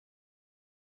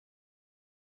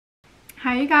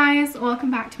Hi you guys,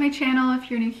 welcome back to my channel. If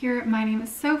you're new here, my name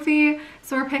is Sophie.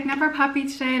 So we're picking up our puppy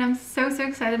today and I'm so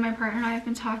excited. My partner and I have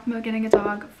been talking about getting a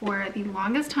dog for the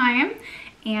longest time.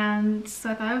 And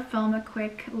so I thought I would film a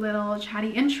quick little chatty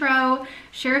intro,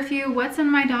 share with you what's in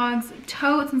my dog's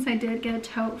tote, since I did get a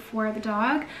tote for the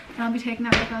dog. And I'll be taking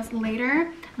that with us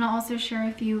later. And I'll also share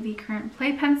with you the current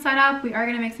playpen setup. We are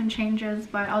going to make some changes,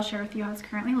 but I'll share with you how it's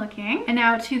currently looking. And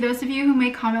now to those of you who may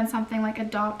comment something like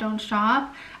adopt, don't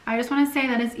shop, I just want to say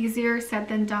that is easier said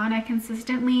than done. I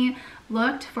consistently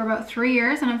looked for about 3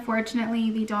 years and unfortunately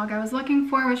the dog I was looking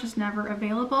for was just never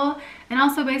available. And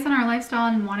also based on our lifestyle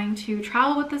and wanting to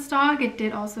travel with this dog, it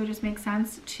did also just make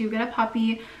sense to get a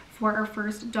puppy for our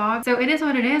first dog. So it is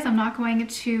what it is. I'm not going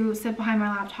to sit behind my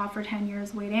laptop for 10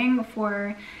 years waiting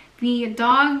for the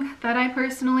dog that I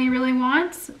personally really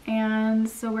want, and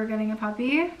so we're getting a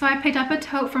puppy. So I picked up a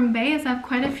tote from Bay's. I have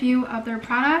quite a few of their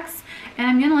products and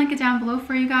I'm gonna link it down below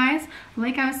for you guys.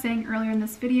 Like I was saying earlier in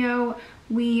this video,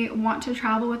 we want to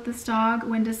travel with this dog.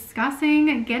 When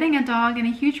discussing getting a dog, and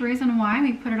a huge reason why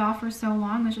we put it off for so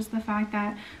long was just the fact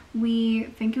that we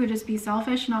think it would just be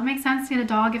selfish, not make sense to get a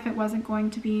dog if it wasn't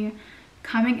going to be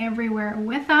coming everywhere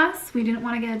with us. We didn't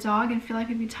want to get a dog and feel like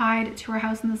we'd be tied to our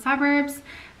house in the suburbs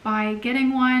by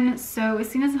getting one. So as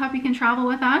soon as the puppy can travel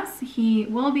with us, he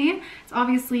will be. It's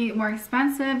obviously more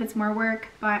expensive, it's more work,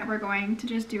 but we're going to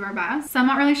just do our best. So I'm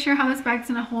not really sure how this bag's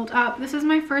gonna hold up. This is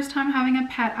my first time having a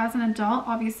pet as an adult.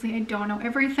 Obviously I don't know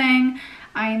everything.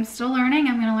 I am still learning.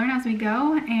 I'm gonna learn as we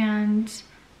go and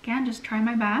again, just try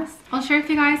my best. I'll share with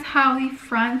you guys how the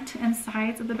front and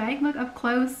sides of the bag look up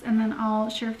close, and then I'll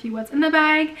share with you what's in the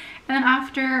bag. And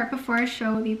then before I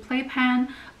show the playpen,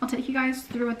 I'll take you guys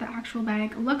through what the actual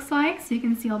bag looks like so you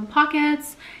can see all the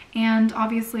pockets. And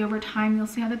obviously over time, you'll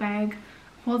see how the bag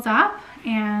holds up,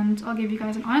 and I'll give you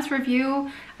guys an honest review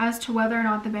as to whether or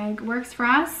not the bag works for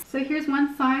us. So here's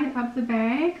one side of the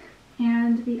bag,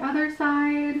 and the other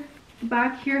side, the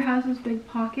back here has this big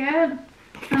pocket.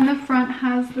 And the front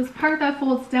has this part that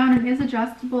folds down and is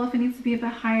adjustable. If it needs to be a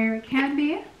bit higher, it can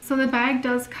be. So the bag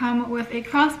does come with a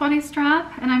crossbody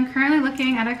strap, and I'm currently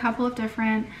looking at a couple of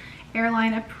different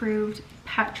airline approved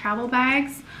pet travel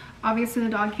bags. Obviously the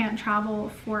dog can't travel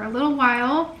for a little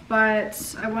while,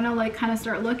 but I want to kind of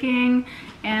start looking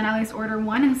and at least order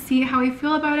one and see how we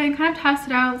feel about it and kind of test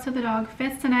it out so the dog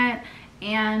fits in it,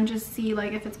 and just see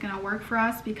if it's gonna work for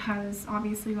us, because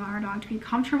obviously we want our dog to be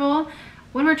comfortable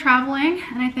when we're traveling.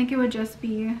 And I think it would just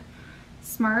be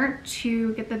smart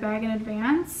to get the bag in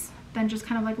advance than just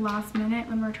kind of last minute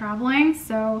when we're traveling.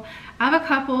 So I have a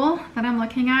couple that I'm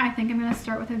looking at. I think I'm going to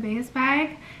start with a base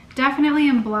bag, definitely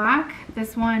in black.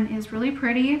 This one is really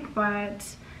pretty, but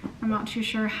I'm not too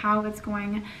sure how it's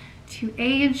going to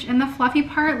age. And the fluffy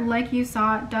part, like you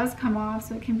saw, it does come off,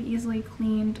 so it can be easily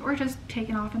cleaned or just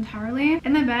taken off entirely.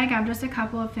 In the bag I have just a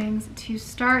couple of things to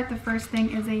start. The first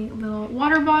thing is a little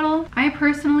water bottle. I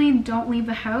personally don't leave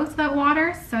the house without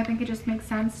water, so I think it just makes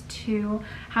sense to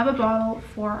have a bottle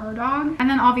for our dog. And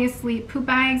then obviously poop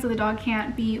bags, so the dog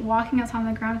can't be walking outside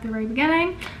on the ground at the very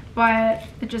beginning, but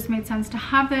it just made sense to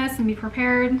have this and be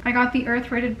prepared. I got the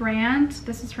Earth Rated brand.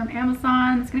 This is from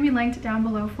Amazon. It's gonna be linked down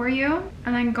below for you.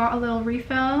 And then got a little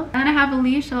refill. And then I have a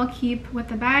leash that I'll keep with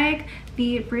the bag.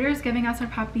 The breeder's giving us our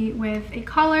puppy with a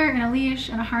collar and a leash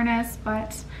and a harness,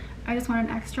 but I just want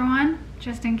an extra one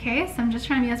just in case. I'm just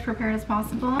trying to be as prepared as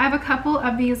possible. I have a couple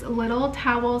of these little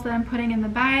towels that I'm putting in the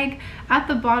bag at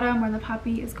the bottom where the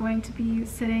puppy is going to be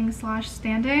sitting /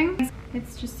 standing.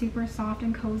 It's just super soft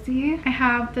and cozy. I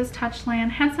have this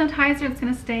Touchland hand sanitizer that's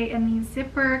going to stay in the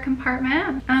zipper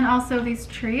compartment, and also these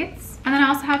treats. And then I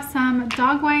also have some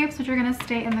dog wipes which are going to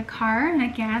stay in the car. And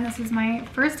again, this is my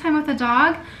first time with a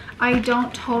dog. I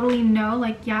don't totally know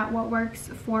yet what works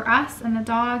for us and the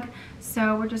dog,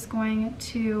 so we're just going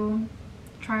to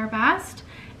try our best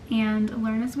and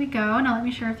learn as we go. Now let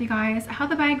me share with you guys how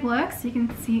the bag looks so you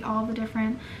can see all the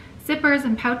different zippers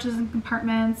and pouches and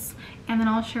compartments, and then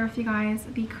I'll share with you guys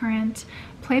the current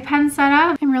playpen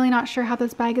setup. I'm really not sure how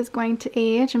this bag is going to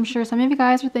age. I'm sure some of you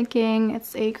guys are thinking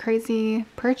it's a crazy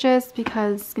purchase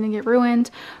because it's gonna get ruined.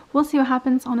 We'll see what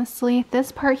happens, honestly.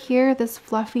 This part here, this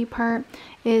fluffy part,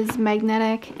 is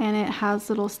magnetic and it has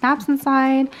little snaps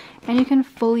inside, and you can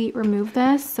fully remove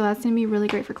this, so that's gonna be really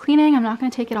great for cleaning. I'm not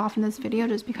gonna take it off in this video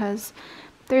just because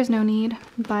there's no need,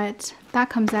 but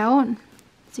that comes out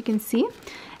as you can see.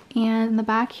 And in the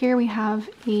back here we have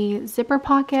a zipper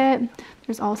pocket.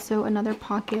 There's also another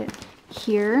pocket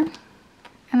here.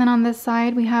 And then on this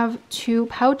side we have 2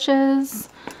 pouches.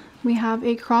 We have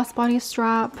a crossbody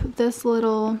strap, this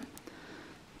little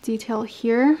detail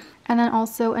here, and then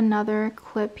also another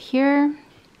clip here.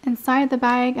 Inside the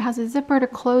bag, it has a zipper to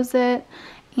close it,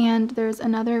 and there's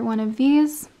another one of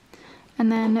these.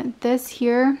 And then this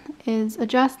here is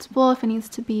adjustable. If it needs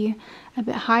to be a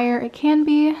bit higher, it can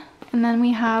be. And then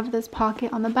we have this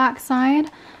pocket on the back side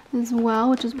as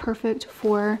well, which is perfect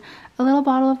for a little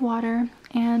bottle of water.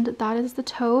 And that is the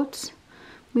tote.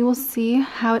 We will see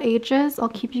how it ages. I'll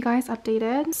keep you guys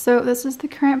updated. So this is the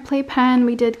current Playpen.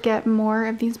 We did get more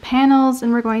of these panels,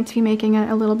 and we're going to be making it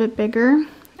a little bit bigger.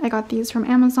 I got these from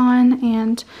Amazon,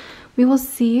 and we will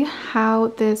see how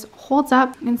this holds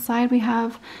up. Inside we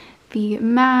have the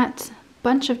mat,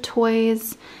 bunch of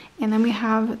toys, and then we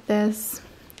have this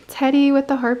teddy with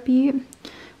the heartbeat.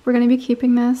 We're going to be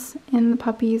keeping this in the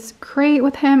puppy's crate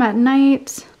with him at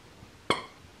night.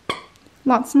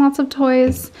 Lots and lots of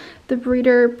toys. The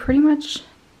breeder pretty much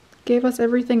gave us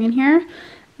everything in here,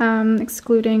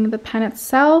 excluding the pen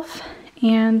itself,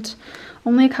 and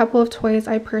only a couple of toys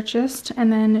I purchased. And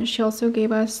then she also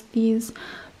gave us these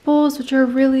bowls, which are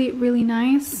really, really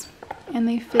nice, and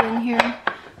they fit in here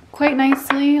quite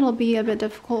nicely. It'll be a bit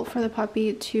difficult for the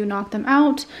puppy to knock them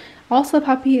out. Also, the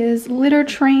puppy is litter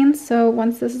trained, so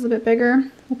once this is a bit bigger,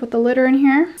 we'll put the litter in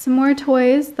here. Some more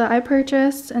toys that I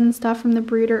purchased and stuff from the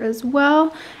breeder as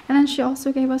well. And then she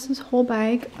also gave us this whole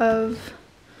bag of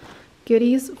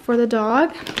goodies for the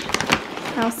dog.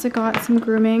 I also got some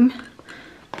grooming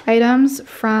items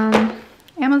from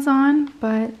Amazon,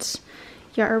 but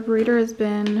yeah, our breeder has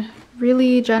been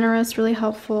really generous, really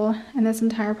helpful in this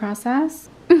entire process.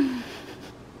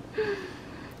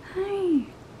 Hi.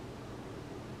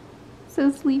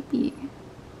 So sleepy.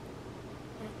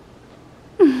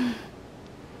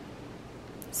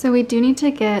 So we do need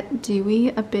to get Dewey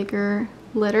a bigger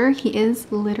litter. He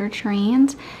is litter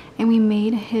trained, and we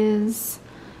made his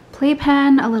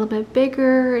playpen a little bit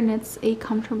bigger, and it's a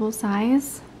comfortable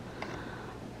size.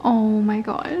 Oh my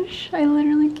gosh, I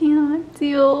literally cannot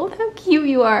deal. How cute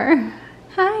you are.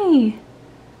 Hi.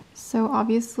 So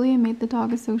obviously I made the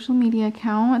dog a social media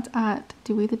account at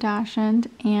Dewey the Dachshund,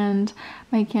 and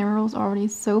my camera roll is already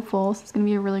so full, so it's going to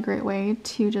be a really great way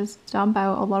to just dump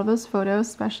out a lot of those photos,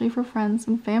 especially for friends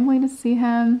and family to see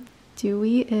him.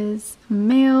 Dewey is a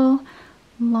male,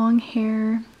 long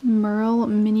hair, merle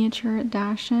miniature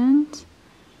Dachshund.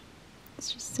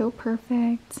 It's just so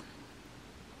perfect.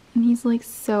 And he's like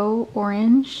so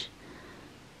orange.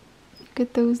 Look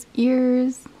at those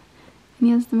ears. And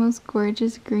he has the most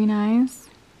gorgeous green eyes.